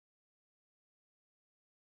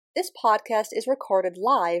This podcast is recorded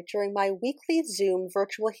live during my weekly Zoom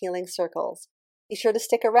virtual healing circles. Be sure to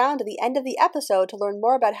stick around to the end of the episode to learn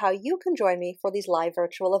more about how you can join me for these live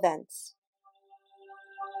virtual events.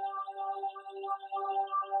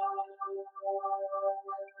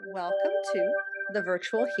 Welcome to the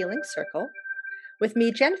Virtual Healing Circle with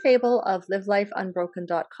me, Jen Fable of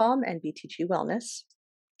LiveLifeUnbroken.com and BTG Wellness.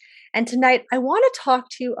 And tonight, I want to talk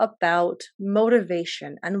to you about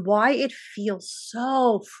motivation and why it feels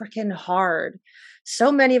so freaking hard. So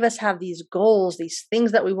many of us have these goals, these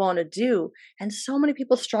things that we want to do, and so many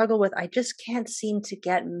people struggle with, I just can't seem to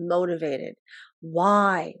get motivated.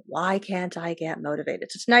 Why? Why can't I get motivated?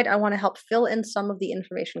 So tonight, I want to help fill in some of the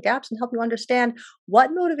information gaps and help you understand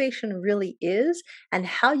what motivation really is and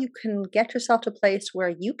how you can get yourself to a place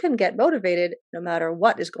where you can get motivated no matter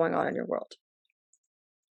what is going on in your world.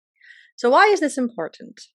 So why is this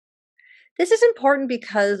important? This is important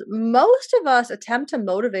because most of us attempt to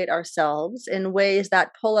motivate ourselves in ways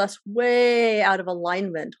that pull us way out of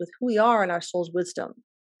alignment with who we are and our soul's wisdom.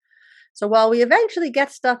 So while we eventually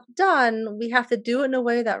get stuff done, we have to do it in a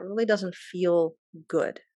way that really doesn't feel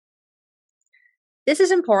good. This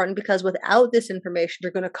is important because without this information,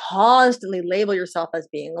 you're going to constantly label yourself as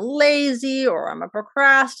being lazy or I'm a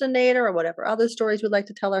procrastinator or whatever other stories we like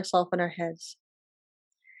to tell ourselves in our heads.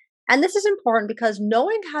 And this is important because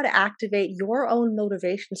knowing how to activate your own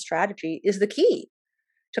motivation strategy is the key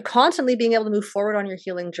to constantly being able to move forward on your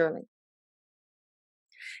healing journey.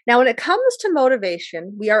 Now, when it comes to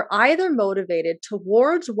motivation, we are either motivated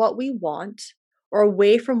towards what we want or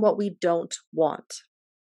away from what we don't want.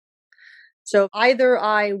 So either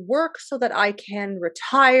I work so that I can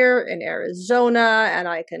retire in Arizona and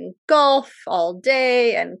I can golf all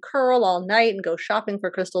day and curl all night and go shopping for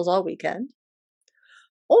crystals all weekend.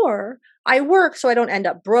 Or I work so I don't end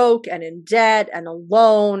up broke and in debt and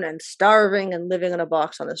alone and starving and living in a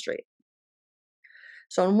box on the street.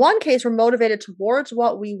 So in one case, we're motivated towards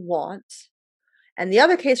what we want. And the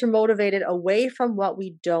other case, we're motivated away from what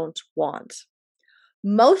we don't want.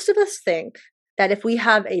 Most of us think that if we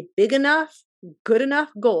have a big enough, good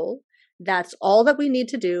enough goal, that's all that we need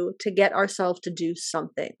to do to get ourselves to do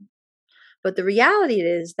something. But the reality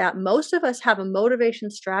is that most of us have a motivation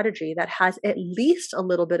strategy that has at least a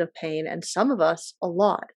little bit of pain, and some of us a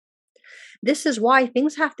lot. This is why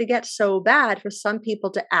things have to get so bad for some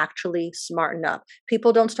people to actually smarten up.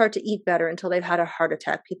 People don't start to eat better until they've had a heart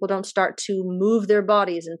attack. People don't start to move their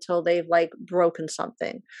bodies until they've broken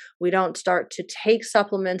something. We don't start to take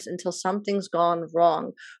supplements until something's gone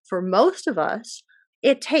wrong. For most of us,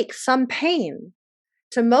 it takes some pain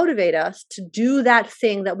to motivate us to do that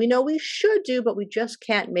thing that we know we should do, but we just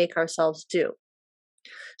can't make ourselves do.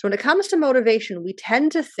 So when it comes to motivation, we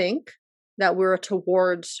tend to think that we're a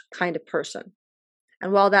towards kind of person.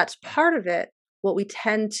 And while that's part of it, what we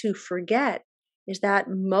tend to forget is that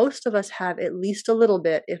most of us have at least a little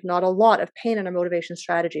bit, if not a lot, of pain in our motivation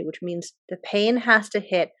strategy, which means the pain has to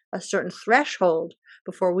hit a certain threshold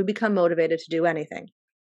before we become motivated to do anything.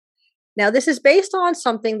 Now, this is based on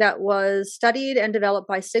something that was studied and developed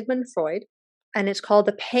by Sigmund Freud, and it's called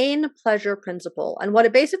the pain-pleasure principle. And what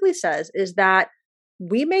it basically says is that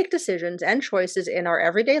we make decisions and choices in our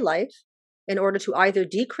everyday life in order to either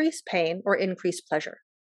decrease pain or increase pleasure.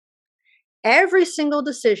 Every single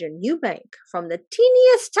decision you make, from the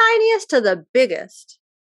teeniest, tiniest to the biggest,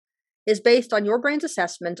 is based on your brain's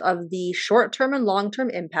assessment of the short-term and long-term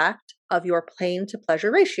impact of your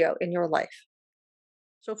pain-to-pleasure ratio in your life.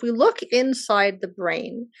 So if we look inside the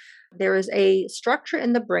brain, there is a structure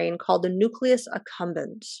in the brain called the nucleus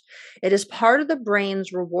accumbens. It is part of the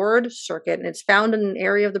brain's reward circuit, and it's found in an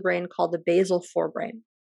area of the brain called the basal forebrain.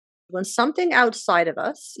 When something outside of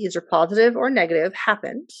us, either positive or negative,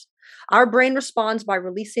 happens, our brain responds by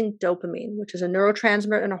releasing dopamine, which is a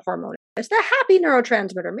neurotransmitter and a hormone. It's the happy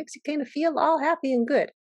neurotransmitter, makes you kind of feel all happy and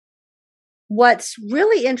good. What's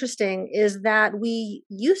really interesting is that we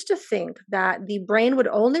used to think that the brain would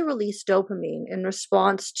only release dopamine in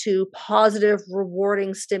response to positive,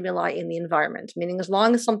 rewarding stimuli in the environment, meaning as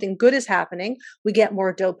long as something good is happening, we get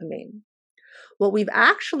more dopamine. What we've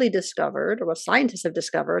actually discovered, or what scientists have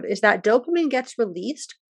discovered, is that dopamine gets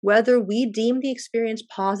released whether we deem the experience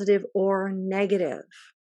positive or negative.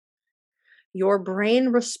 Your brain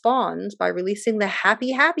responds by releasing the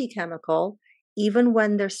happy, happy chemical even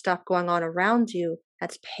when there's stuff going on around you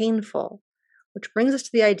that's painful, which brings us to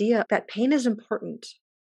the idea that pain is important.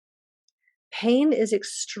 Pain is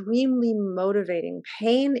extremely motivating.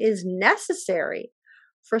 Pain is necessary.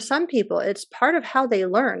 For some people, it's part of how they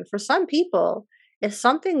learn. For some people, if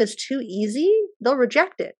something is too easy, they'll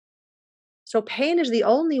reject it. So pain is the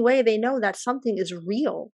only way they know that something is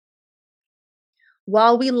real.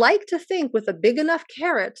 While we like to think with a big enough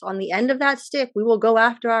carrot on the end of that stick, we will go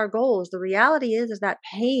after our goals, the reality is that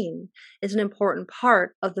pain is an important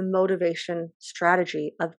part of the motivation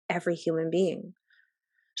strategy of every human being.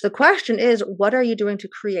 So the question is, what are you doing to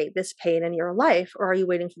create this pain in your life, or are you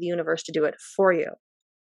waiting for the universe to do it for you?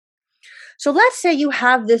 So let's say you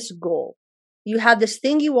have this goal. You have this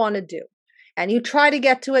thing you want to do, and you try to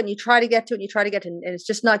get to it, and you try to get to it, and you try to get to it, and it's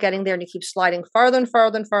just not getting there, and you keep sliding farther and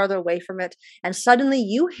farther and farther away from it. And suddenly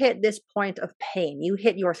you hit this point of pain. You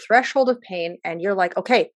hit your threshold of pain, and you're like,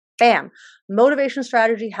 okay, bam, motivation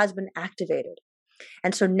strategy has been activated.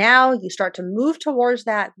 And so now you start to move towards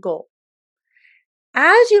that goal.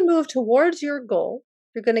 As you move towards your goal,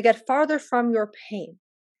 you're going to get farther from your pain.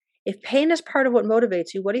 If pain is part of what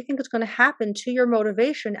motivates you, what do you think is going to happen to your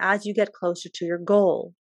motivation as you get closer to your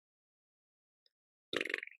goal?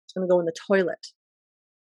 It's going to go in the toilet.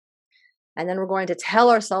 And then we're going to tell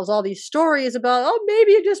ourselves all these stories about, oh,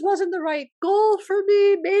 maybe it just wasn't the right goal for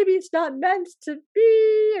me. Maybe it's not meant to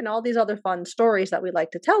be. And all these other fun stories that we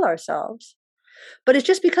like to tell ourselves. But it's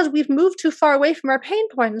just because we've moved too far away from our pain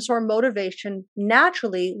point, and so our motivation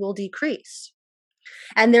naturally will decrease.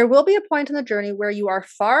 And there will be a point in the journey where you are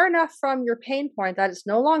far enough from your pain point that it's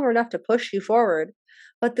no longer enough to push you forward,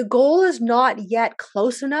 but the goal is not yet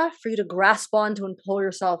close enough for you to grasp onto and pull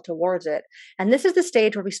yourself towards it. And this is the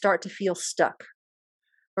stage where we start to feel stuck,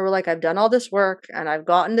 where we're like, I've done all this work and I've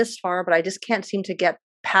gotten this far, but I just can't seem to get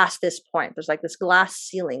past this point. There's like this glass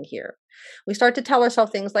ceiling here. We start to tell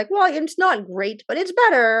ourselves things like, well, it's not great, but it's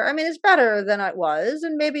better. I mean, it's better than it was.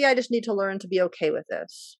 And maybe I just need to learn to be okay with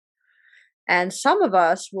this. And some of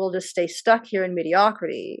us will just stay stuck here in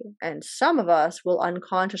mediocrity. And some of us will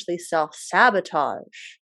unconsciously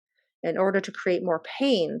self-sabotage in order to create more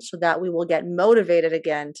pain so that we will get motivated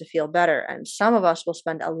again to feel better. And some of us will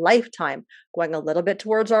spend a lifetime going a little bit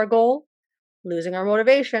towards our goal, losing our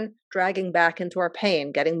motivation, dragging back into our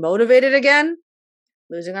pain, getting motivated again,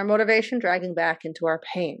 losing our motivation, dragging back into our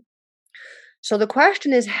pain. So the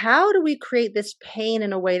question is, how do we create this pain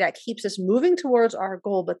in a way that keeps us moving towards our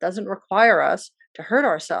goal but doesn't require us to hurt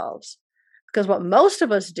ourselves? Because what most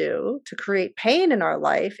of us do to create pain in our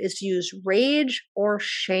life is to use rage or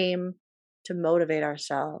shame to motivate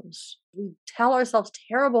ourselves. We tell ourselves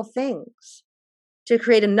terrible things to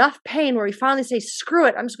create enough pain where we finally say, screw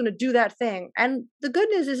it, I'm just going to do that thing. And the good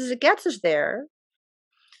news is it gets us there.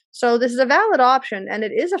 So this is a valid option, and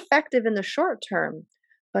it is effective in the short term,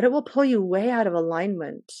 but it will pull you way out of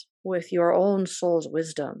alignment with your own soul's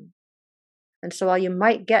wisdom. And so while you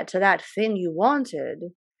might get to that thing you wanted,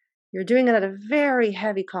 you're doing it at a very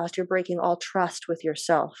heavy cost. You're breaking all trust with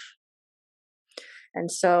yourself.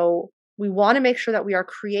 And so we want to make sure that we are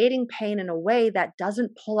creating pain in a way that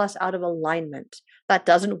doesn't pull us out of alignment, that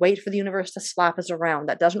doesn't wait for the universe to slap us around,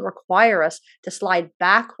 that doesn't require us to slide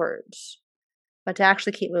backwards, but to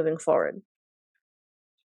actually keep moving forward.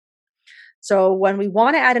 So when we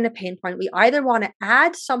want to add in a pain point, we either want to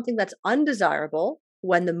add something that's undesirable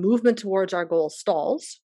when the movement towards our goal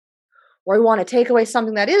stalls, or we want to take away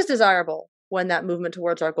something that is desirable when that movement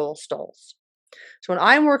towards our goal stalls. So when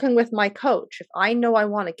I'm working with my coach, if I know I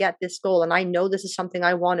want to get this goal and I know this is something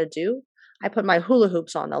I want to do, I put my hula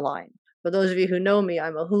hoops on the line. For those of you who know me,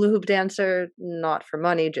 I'm a hula hoop dancer, not for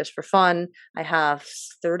money, just for fun. I have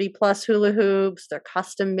 30 plus hula hoops. They're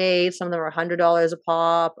custom made. Some of them are $100 a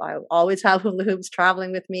pop. I always have hula hoops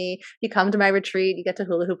traveling with me. If you come to my retreat, you get to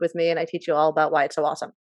hula hoop with me and I teach you all about why it's so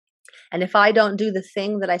awesome. And if I don't do the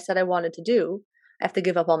thing that I said I wanted to do, I have to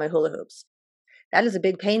give up all my hula hoops. That is a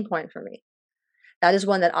big pain point for me. That is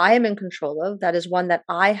one that I am in control of. That is one that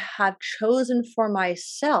I have chosen for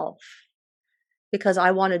myself because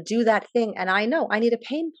I want to do that thing. And I know I need a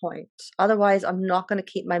pain point. Otherwise, I'm not going to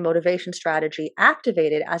keep my motivation strategy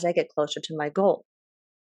activated as I get closer to my goal.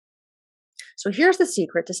 So here's the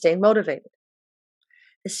secret to staying motivated.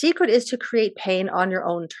 The secret is to create pain on your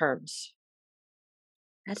own terms.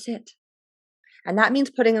 That's it. And that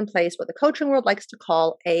means putting in place what the coaching world likes to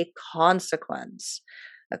call a consequence.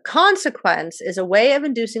 A consequence is a way of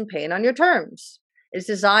inducing pain on your terms. It's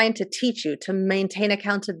designed to teach you to maintain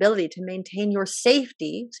accountability, to maintain your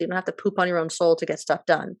safety, so you don't have to poop on your own soul to get stuff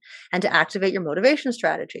done, and to activate your motivation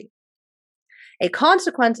strategy. A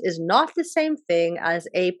consequence is not the same thing as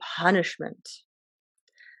a punishment.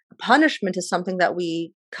 A punishment is something that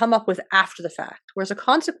we come up with after the fact, whereas a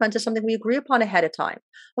consequence is something we agree upon ahead of time.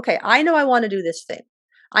 Okay, I know I want to do this thing.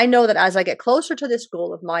 I know that as I get closer to this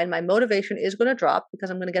goal of mine, my motivation is going to drop because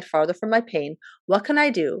I'm going to get farther from my pain. What can I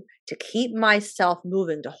do to keep myself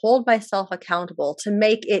moving, to hold myself accountable, to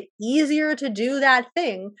make it easier to do that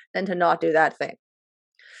thing than to not do that thing?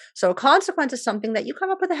 So a consequence is something that you come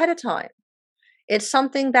up with ahead of time. It's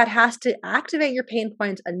something that has to activate your pain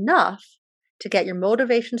points enough to get your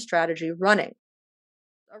motivation strategy running.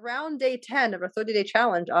 Around day 10 of a 30-day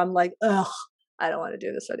challenge, I'm like, ugh, I don't want to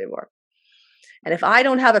do this anymore. And if I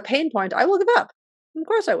don't have a pain point, I will give up. Of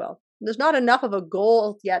course I will. There's not enough of a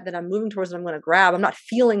goal yet that I'm moving towards that I'm going to grab. I'm not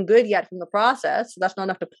feeling good yet from the process. So that's not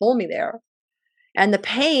enough to pull me there. And the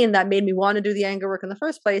pain that made me want to do the anger work in the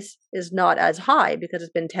first place is not as high because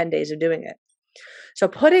it's been 10 days of doing it. So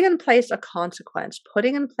putting in place a consequence,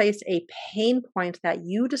 putting in place a pain point that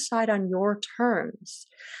you decide on your terms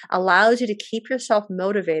allows you to keep yourself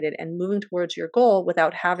motivated and moving towards your goal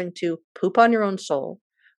without having to poop on your own soul,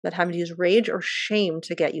 without having to use rage or shame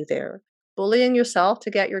to get you there. Bullying yourself to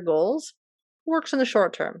get your goals works in the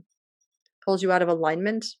short term. Pulls you out of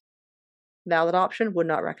alignment. Valid option, would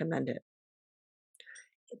not recommend it.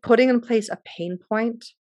 Putting in place a pain point,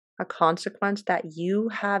 a consequence that you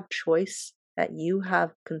have choice, that you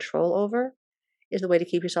have control over, is the way to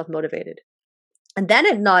keep yourself motivated. And then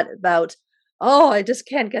it's not about, oh, I just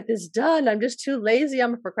can't get this done. I'm just too lazy.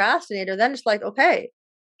 I'm a procrastinator. Then it's like, okay,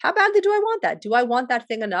 how badly do I want that? Do I want that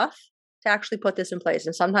thing enough to actually put this in place?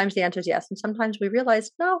 And sometimes the answer is yes. And sometimes we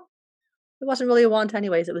realize, no, it wasn't really a want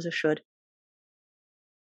anyways. It was a should.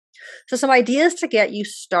 So some ideas to get you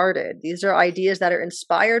started. These are ideas that are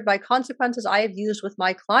inspired by consequences I have used with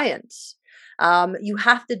my clients. You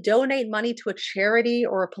have to donate money to a charity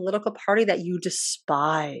or a political party that you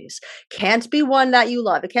despise. Can't be one that you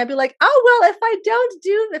love. It can't be like, oh, well, if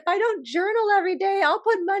I don't journal every day, I'll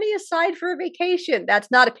put money aside for a vacation.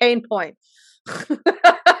 That's not a pain point. I'll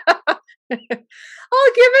give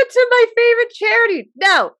it to my favorite charity.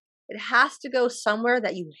 No, it has to go somewhere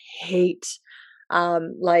that you hate.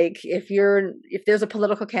 Like if there's a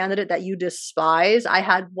political candidate that you despise, I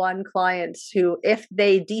had one client who, if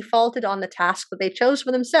they defaulted on the task that they chose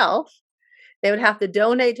for themselves, they would have to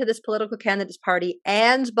donate to this political candidate's party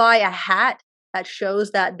and buy a hat that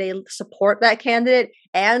shows that they support that candidate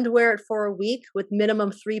and wear it for a week with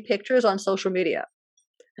minimum 3 pictures on social media.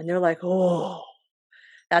 And they're like, oh,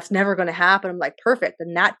 that's never going to happen. I'm like, perfect.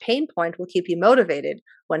 And that pain point will keep you motivated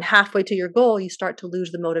when halfway to your goal, you start to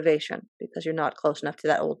lose the motivation because you're not close enough to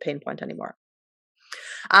that old pain point anymore.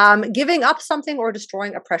 Giving up something or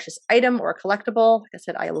destroying a precious item or a collectible. Like I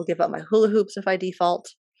said, I will give up my hula hoops if I default.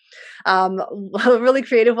 A really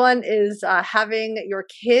creative one is having your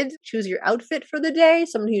kid choose your outfit for the day,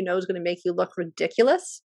 someone who knows is going to make you look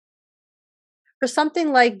ridiculous. For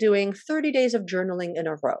something like doing 30 days of journaling in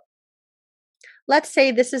a row. Let's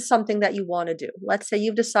say this is something that you want to do. Let's say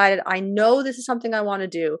you've decided, I know this is something I want to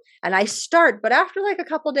do. And I start, but after like a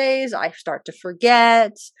couple days, I start to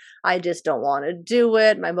forget. I just don't want to do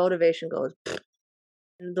it. My motivation goes.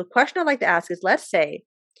 And the question I'd like to ask is, let's say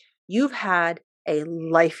you've had a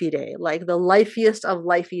lifey day, like the lifiest of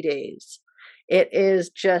lifey days. It is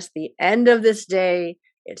just the end of this day.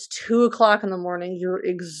 It's 2:00 in the morning. You're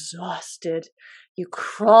exhausted. You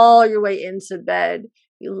crawl your way into bed.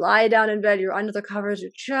 You lie down in bed, you're under the covers,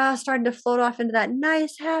 you're just starting to float off into that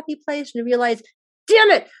nice, happy place, and you realize,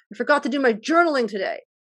 damn it, I forgot to do my journaling today.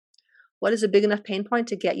 What is a big enough pain point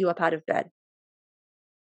to get you up out of bed?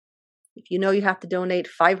 If you know you have to donate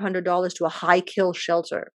 $500 to a high kill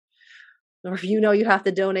shelter, or if you know you have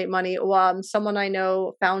to donate money, someone I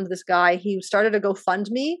know found this guy, he started a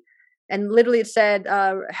GoFundMe, and literally it said,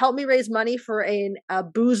 help me raise money for a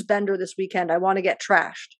booze bender this weekend. I want to get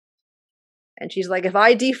trashed. And she's like, if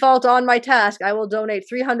I default on my task, I will donate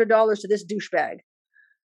 $300 to this douchebag.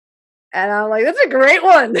 And I'm like, that's a great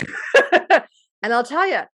one. And I'll tell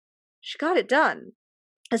you, she got it done.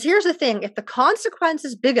 Because here's the thing, if the consequence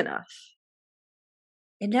is big enough,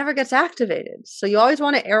 it never gets activated. So you always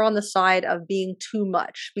want to err on the side of being too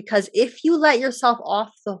much. Because if you let yourself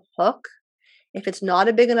off the hook, if it's not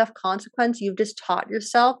a big enough consequence, you've just taught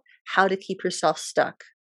yourself how to keep yourself stuck.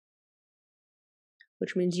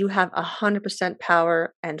 Which means you have 100%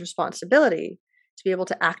 power and responsibility to be able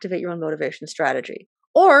to activate your own motivation strategy.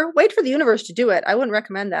 Or wait for the universe to do it. I wouldn't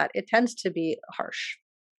recommend that. It tends to be harsh.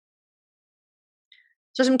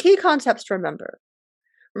 So some key concepts to remember.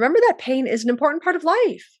 Remember that pain is an important part of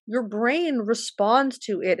life. Your brain responds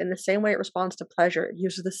to it in the same way it responds to pleasure. It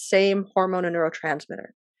uses the same hormone and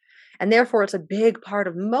neurotransmitter. And therefore, it's a big part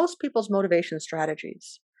of most people's motivation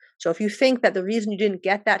strategies. So if you think that the reason you didn't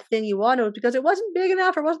get that thing you wanted was because it wasn't big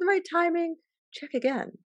enough or wasn't the right timing, check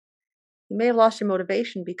again. You may have lost your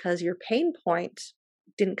motivation because your pain point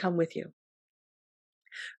didn't come with you.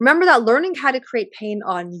 Remember that learning how to create pain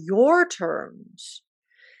on your terms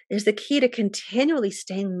is the key to continually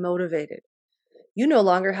staying motivated. You no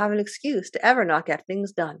longer have an excuse to ever not get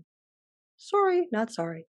things done. Sorry, not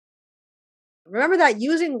sorry. Remember that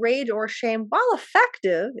using rage or shame, while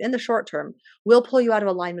effective in the short term, will pull you out of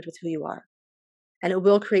alignment with who you are. And it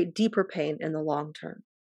will create deeper pain in the long term.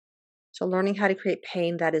 So learning how to create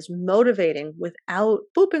pain that is motivating without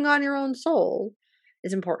pooping on your own soul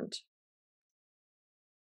is important.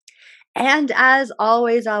 And as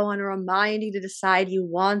always, I want to remind you to decide you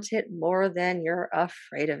want it more than you're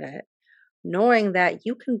afraid of it. Knowing that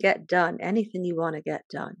you can get done anything you want to get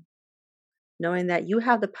done. Knowing that you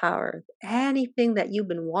have the power, anything that you've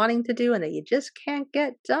been wanting to do and that you just can't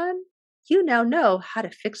get done, you now know how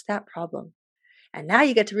to fix that problem. And now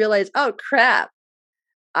you get to realize, oh crap,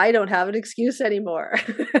 I don't have an excuse anymore.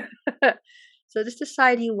 So just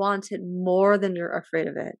decide you want it more than you're afraid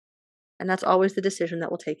of it. And that's always the decision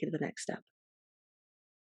that will take you to the next step.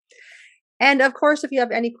 And of course, if you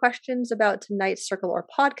have any questions about tonight's circle or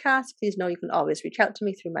podcast, please know you can always reach out to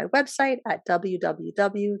me through my website at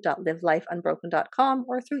www.livelifeunbroken.com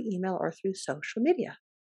or through email or through social media.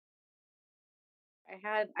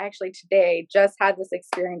 I actually today just had this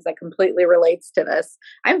experience that completely relates to this.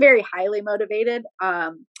 I'm very highly motivated.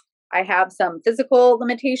 I have some physical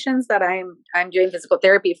limitations that I'm doing physical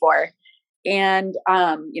therapy for. And,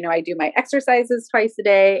 I do my exercises twice a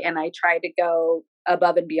day and I try to go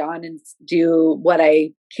above and beyond and do what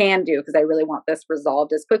I can do because I really want this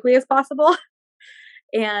resolved as quickly as possible.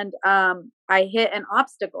 And I hit an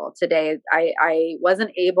obstacle today. I learned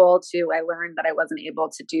that I wasn't able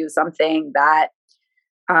to do something that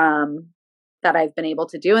I've been able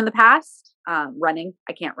to do in the past. Running,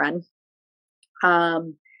 I can't run.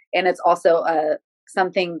 And it's also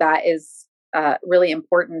something that is really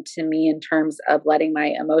important to me in terms of letting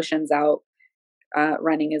my emotions out.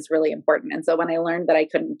 Running is really important. And so when I learned that I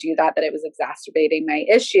couldn't do that it was exacerbating my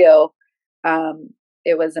issue,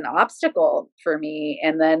 it was an obstacle for me.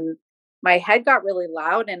 And then my head got really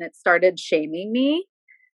loud and it started shaming me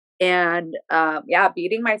and,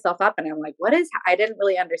 beating myself up. And I'm like, I didn't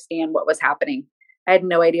really understand what was happening. I had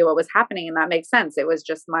no idea what was happening. And that makes sense. It was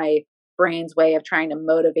just my brain's way of trying to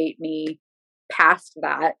motivate me past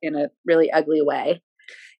that in a really ugly way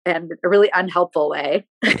and a really unhelpful way.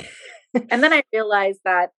 And then I realized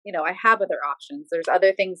that, I have other options. There's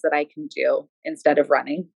other things that I can do instead of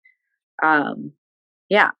running. But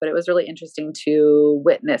it was really interesting to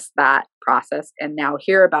witness that process and now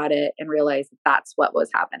hear about it and realize that that's what was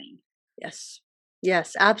happening.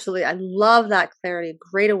 Yes, absolutely. I love that clarity,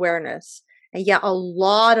 great awareness. And yeah, a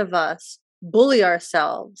lot of us bully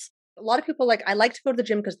ourselves. A lot of people I like to go to the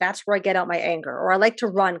gym because that's where I get out my anger, or I like to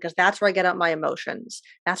run because that's where I get out my emotions.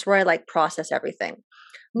 That's where I process everything.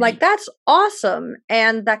 I'm that's awesome.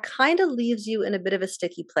 And that kind of leaves you in a bit of a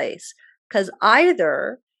sticky place because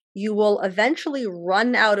either you will eventually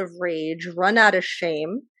run out of rage, run out of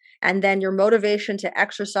shame, and then your motivation to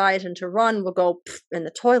exercise and to run will go in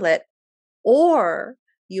the toilet, or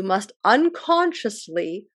you must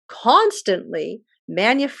unconsciously, constantly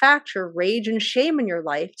manufacture rage and shame in your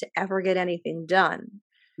life to ever get anything done.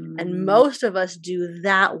 And most of us do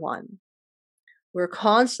that one. We're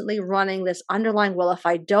constantly running this underlying, well, if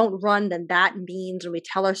I don't run, then that means, and we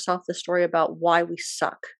tell ourselves the story about why we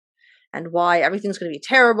suck and why everything's going to be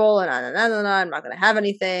terrible and I'm not going to have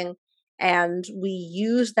anything. And we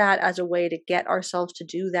use that as a way to get ourselves to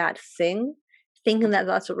do that thing, thinking that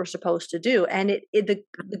that's what we're supposed to do. And the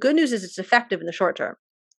good news is it's effective in the short term.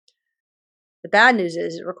 The bad news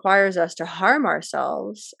is it requires us to harm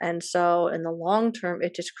ourselves. And so in the long term,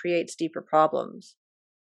 it just creates deeper problems.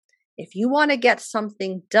 If you want to get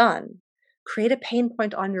something done, create a pain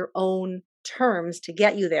point on your own terms to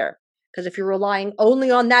get you there. Because if you're relying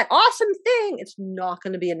only on that awesome thing, it's not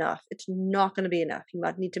going to be enough. It's not going to be enough. You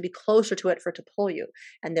might need to be closer to it for it to pull you.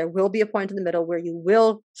 And there will be a point in the middle where you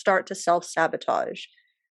will start to self-sabotage,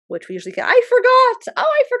 which we usually get, I forgot to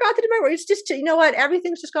do my work. It's just, you know what?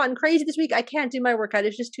 Everything's just gotten crazy this week. I can't do my workout.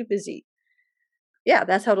 It's just too busy. Yeah,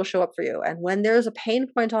 that's how it'll show up for you. And when there's a pain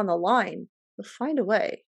point on the line, you'll find a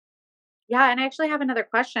way. Yeah. And I actually have another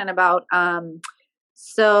question about,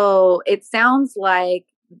 so it sounds like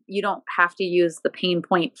you don't have to use the pain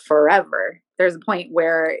point forever. There's a point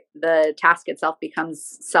where the task itself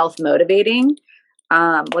becomes self-motivating.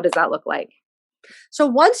 What does that look like? So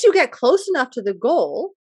once you get close enough to the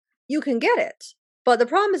goal, you can get it. But the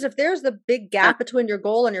problem is if there's the big gap between your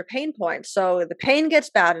goal and your pain point, so the pain gets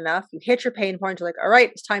bad enough, you hit your pain point, you're like, all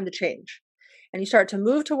right, it's time to change. And you start to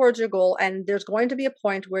move towards your goal. And there's going to be a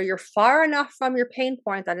point where you're far enough from your pain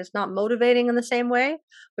point that it's not motivating in the same way,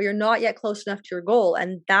 but you're not yet close enough to your goal.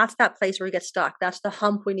 And that's that place where you get stuck. That's the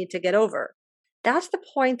hump we need to get over. That's the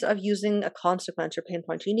point of using a consequence or pain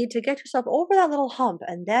point. You need to get yourself over that little hump,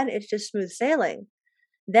 and then it's just smooth sailing.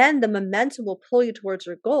 then the momentum will pull you towards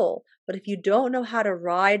your goal. But if you don't know how to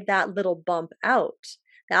ride that little bump out,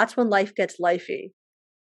 that's when life gets lifey.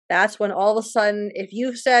 That's when all of a sudden, if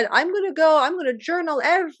you've said, I'm going to journal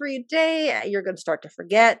every day, you're going to start to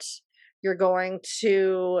forget. You're going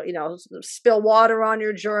to, spill water on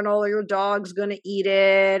your journal, or your dog's going to eat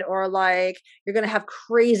it, or like you're going to have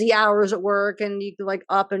crazy hours at work and you like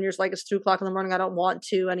up and you're just like, it's 2 o'clock in the morning. I don't want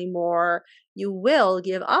to anymore. You will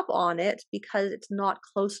give up on it because it's not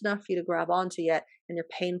close enough for you to grab onto yet. And your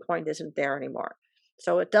pain point isn't there anymore.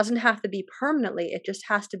 So it doesn't have to be permanently. It just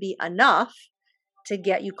has to be enough to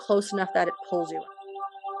get you close enough that it pulls you.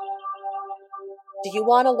 Do you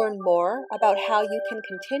want to learn more about how you can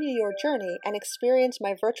continue your journey and experience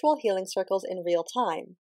my virtual healing circles in real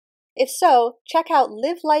time? If so, check out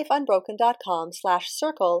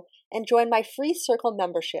livelifeunbroken.com/circle and join my free circle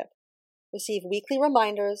membership. Receive weekly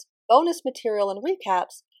reminders, bonus material and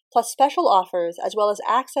recaps, plus special offers, as well as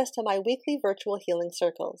access to my weekly virtual healing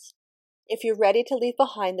circles. If you're ready to leave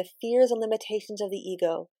behind the fears and limitations of the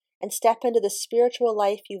ego and step into the spiritual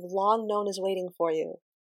life you've long known is waiting for you,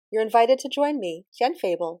 you're invited to join me, Jen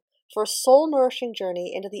Fable, for a soul-nourishing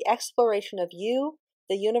journey into the exploration of you,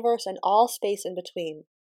 the universe, and all space in between.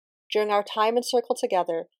 During our time in circle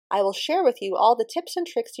together, I will share with you all the tips and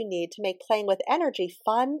tricks you need to make playing with energy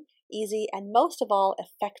fun, easy, and most of all,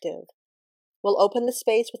 effective. We'll open the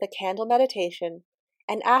space with a candle meditation,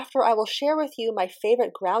 and after I will share with you my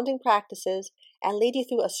favorite grounding practices and lead you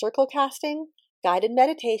through a circle casting, guided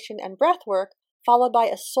meditation, and breath work, followed by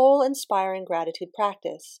a soul-inspiring gratitude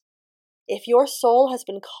practice. If your soul has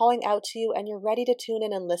been calling out to you and you're ready to tune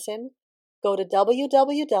in and listen, go to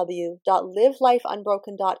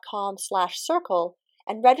www.livelifeunbroken.com/circle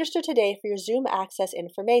and register today for your Zoom access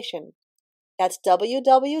information. That's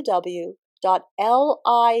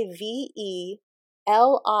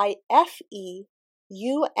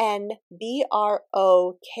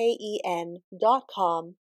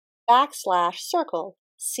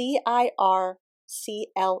CIRCLE.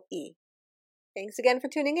 Thanks again for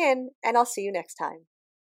tuning in, and I'll see you next time.